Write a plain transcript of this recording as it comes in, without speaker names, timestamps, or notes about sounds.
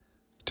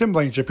Tim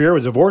Blankenship here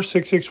with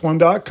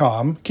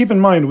Divorce661.com. Keep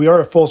in mind, we are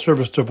a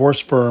full-service divorce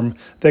firm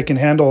that can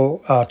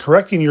handle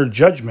correcting your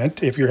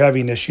judgment if you're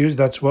having issues.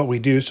 That's what we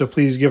do. So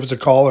please give us a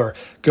call or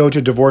go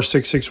to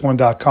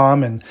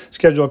Divorce661.com and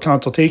schedule a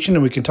consultation,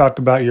 and we can talk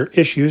about your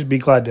issues. Be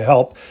glad to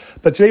help.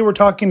 But today we're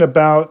talking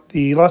about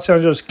the Los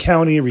Angeles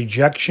County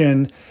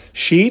rejection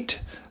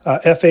sheet,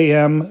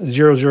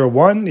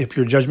 FAM001. If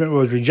your judgment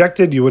was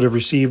rejected, you would have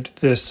received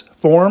this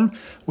form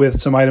with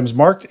some items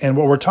marked. And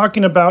what we're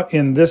talking about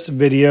in this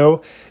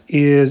video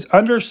is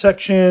under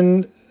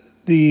section,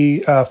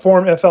 the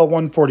form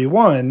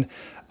FL141,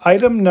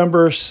 item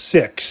number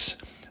 6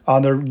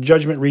 on the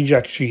judgment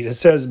reject sheet. It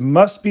says,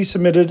 must be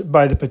submitted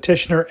by the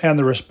petitioner and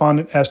the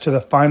respondent as to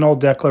the final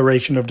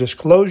declaration of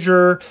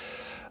disclosure,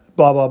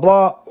 blah, blah,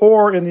 blah.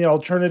 Or in the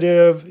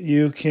alternative,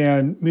 you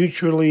can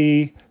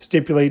mutually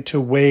stipulate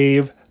to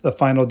waive the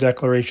final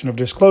declaration of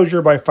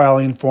disclosure by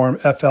filing form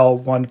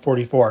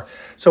FL144.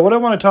 So what I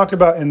want to talk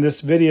about in this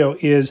video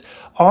is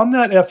on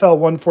that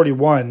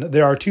FL141,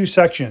 there are two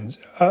sections.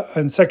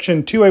 In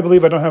section 2, I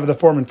believe, I don't have the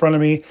form in front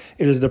of me.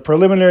 It is the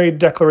preliminary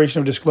declaration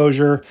of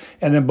disclosure,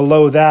 and then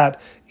below that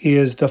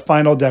is the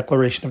final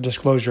declaration of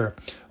disclosure.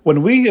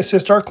 When we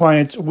assist our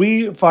clients,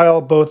 we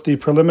file both the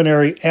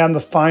preliminary and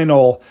the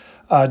final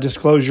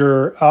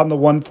disclosure on the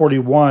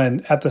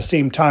 141 at the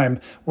same time.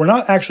 We're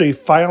not actually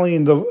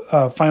filing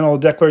the final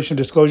declaration of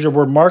disclosure.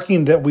 We're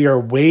marking that we are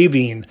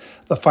waiving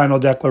the final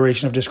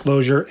declaration of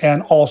disclosure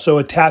and also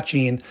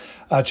attaching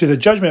to the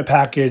judgment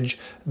package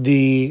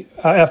the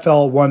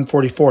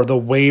FL144, the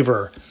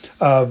waiver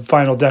of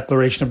final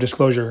declaration of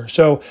disclosure.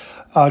 So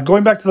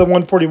going back to the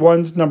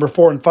 141s, number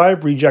 4 and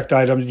 5 reject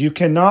items, you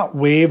cannot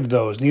waive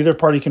those. Neither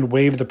party can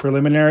waive the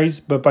preliminaries,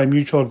 but by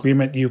mutual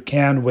agreement, you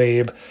can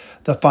waive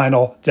the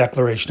final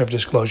declaration of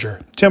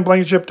disclosure. Tim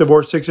Blankenship,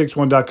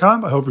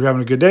 Divorce661.com. I hope you're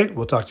having a good day.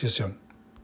 We'll talk to you soon.